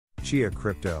Chia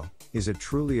crypto, is it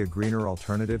truly a greener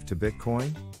alternative to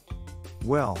Bitcoin?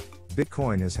 Well,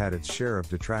 Bitcoin has had its share of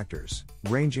detractors,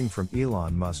 ranging from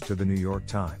Elon Musk to the New York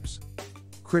Times.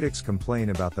 Critics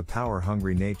complain about the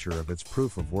power-hungry nature of its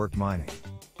proof-of-work mining.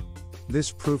 This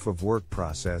proof-of-work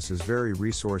process is very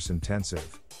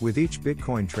resource-intensive, with each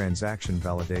Bitcoin transaction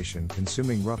validation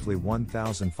consuming roughly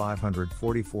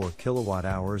 1,544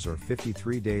 kilowatt-hours or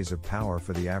 53 days of power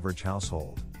for the average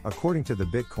household, according to the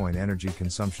Bitcoin Energy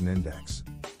Consumption Index.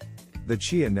 The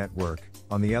Chia network,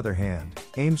 on the other hand,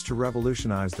 aims to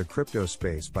revolutionize the crypto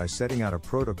space by setting out a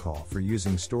protocol for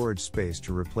using storage space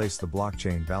to replace the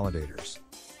blockchain validators.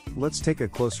 Let's take a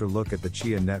closer look at the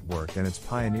Chia network and its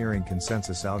pioneering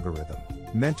consensus algorithm,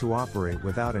 meant to operate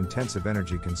without intensive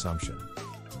energy consumption.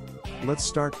 Let's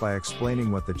start by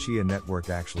explaining what the Chia network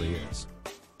actually is.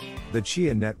 The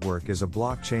Chia network is a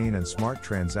blockchain and smart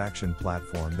transaction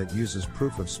platform that uses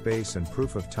proof of space and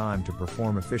proof of time to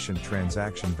perform efficient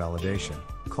transaction validation,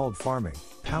 called farming,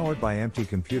 powered by empty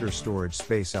computer storage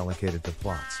space allocated to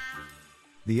plots.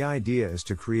 The idea is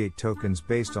to create tokens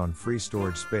based on free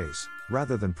storage space,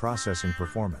 rather than processing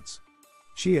performance.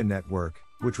 Chia network,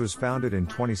 which was founded in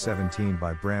 2017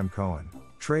 by Bram Cohen,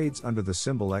 trades under the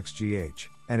symbol XGH,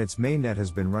 and its mainnet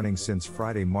has been running since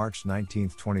Friday, March 19,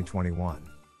 2021.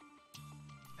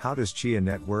 How does Chia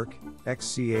network,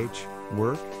 XCH,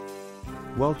 work?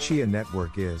 Well, Chia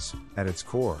network is, at its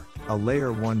core, a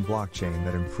layer 1 blockchain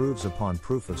that improves upon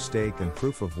proof of stake and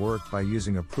proof of work by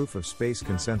using a proof of space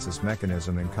consensus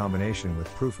mechanism in combination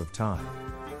with proof of time.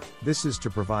 This is to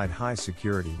provide high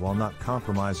security while not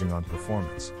compromising on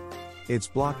performance. Its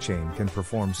blockchain can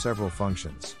perform several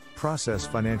functions: process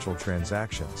financial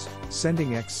transactions,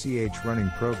 sending XCH running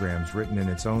programs written in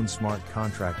its own smart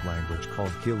contract language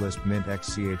called Chia mint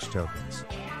XCH tokens.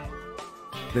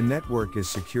 The network is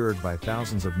secured by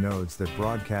thousands of nodes that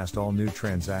broadcast all new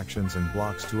transactions and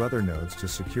blocks to other nodes to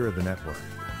secure the network.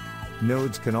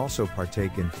 Nodes can also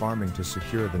partake in farming to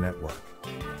secure the network.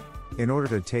 In order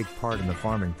to take part in the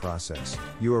farming process,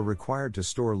 you are required to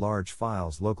store large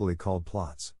files locally called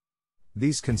plots.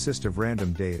 These consist of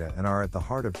random data and are at the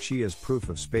heart of Chia's proof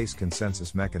of space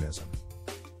consensus mechanism.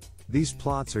 These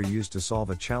plots are used to solve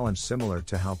a challenge similar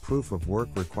to how proof of work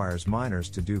requires miners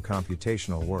to do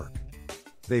computational work.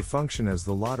 They function as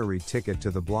the lottery ticket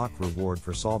to the block reward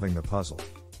for solving the puzzle.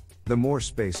 The more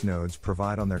space nodes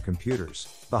provide on their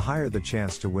computers, the higher the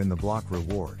chance to win the block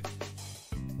reward.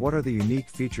 What are the unique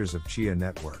features of Chia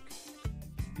network?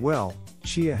 Well,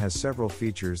 Chia has several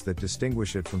features that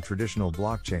distinguish it from traditional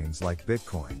blockchains like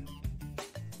Bitcoin.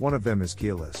 One of them is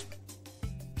Chia-Lisp.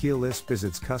 Chia-Lisp is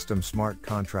its custom smart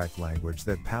contract language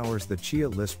that powers the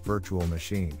Chia-Lisp virtual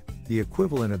machine, the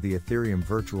equivalent of the Ethereum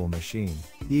virtual machine,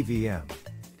 EVM.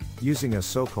 Using a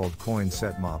so-called coin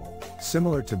set model,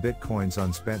 similar to Bitcoin's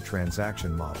unspent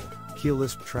transaction model,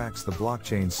 Chia-Lisp tracks the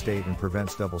blockchain state and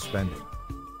prevents double spending.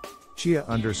 Chia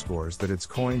underscores that its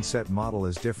coin set model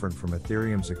is different from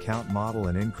Ethereum's account model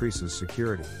and increases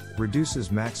security,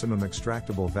 reduces maximum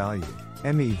extractable value,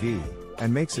 MEV,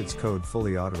 and makes its code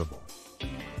fully auditable.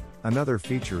 Another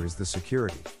feature is the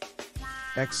security.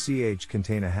 XCH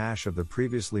contain a hash of the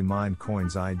previously mined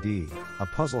coin's ID, a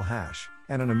puzzle hash,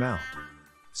 and an amount.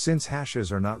 Since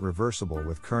hashes are not reversible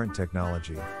with current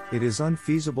technology, it is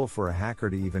unfeasible for a hacker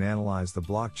to even analyze the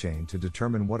blockchain to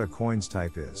determine what a coin's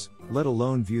type is, let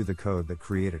alone view the code that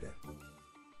created it.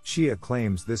 Chia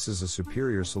claims this is a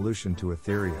superior solution to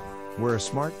Ethereum, where a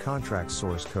smart contract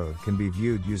source code can be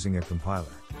viewed using a compiler.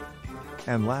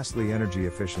 And lastly, energy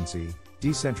efficiency,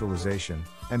 decentralization,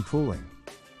 and pooling.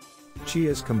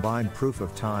 Chia's combined proof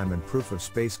of time and proof of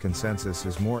space consensus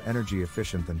is more energy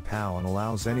efficient than POW and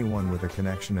allows anyone with a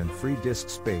connection and free disk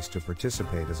space to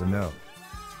participate as a node.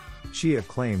 Chia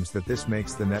claims that this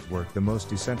makes the network the most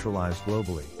decentralized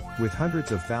globally, with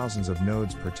hundreds of thousands of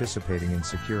nodes participating in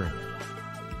securing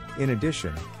it. In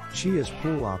addition, Chia's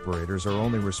pool operators are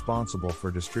only responsible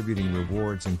for distributing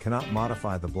rewards and cannot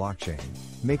modify the blockchain,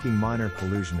 making miner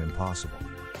collusion impossible.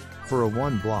 For a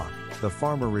one block, the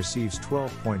farmer receives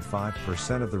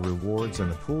 12.5% of the rewards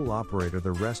and the pool operator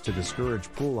the rest to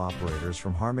discourage pool operators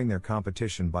from harming their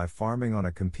competition by farming on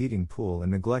a competing pool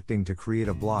and neglecting to create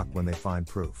a block when they find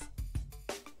proof.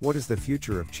 What is the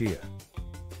future of Chia?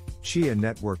 Chia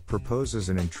network proposes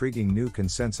an intriguing new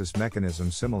consensus mechanism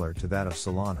similar to that of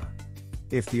Solana.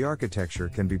 If the architecture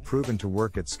can be proven to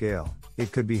work at scale,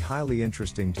 it could be highly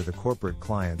interesting to the corporate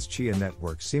clients Chia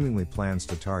network seemingly plans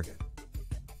to target.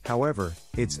 However,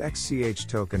 its XCH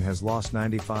token has lost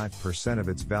 95% of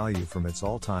its value from its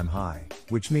all-time high,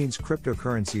 which means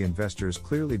cryptocurrency investors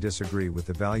clearly disagree with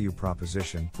the value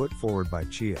proposition put forward by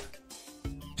Chia.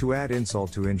 To add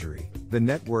insult to injury, the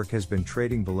network has been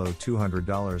trading below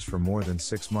 $200 for more than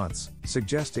 6 months,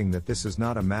 suggesting that this is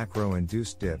not a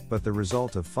macro-induced dip but the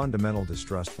result of fundamental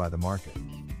distrust by the market.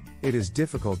 It is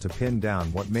difficult to pin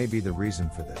down what may be the reason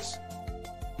for this.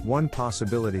 One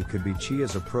possibility could be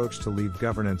Chia's approach to leave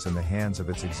governance in the hands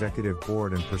of its executive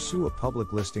board and pursue a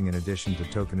public listing in addition to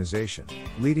tokenization,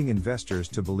 leading investors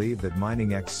to believe that mining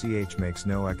XCH makes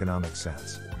no economic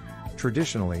sense.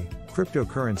 Traditionally,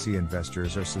 cryptocurrency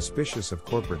investors are suspicious of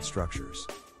corporate structures.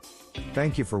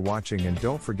 Thank you for watching and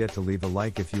don't forget to leave a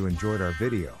like if you enjoyed our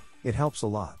video, it helps a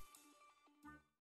lot.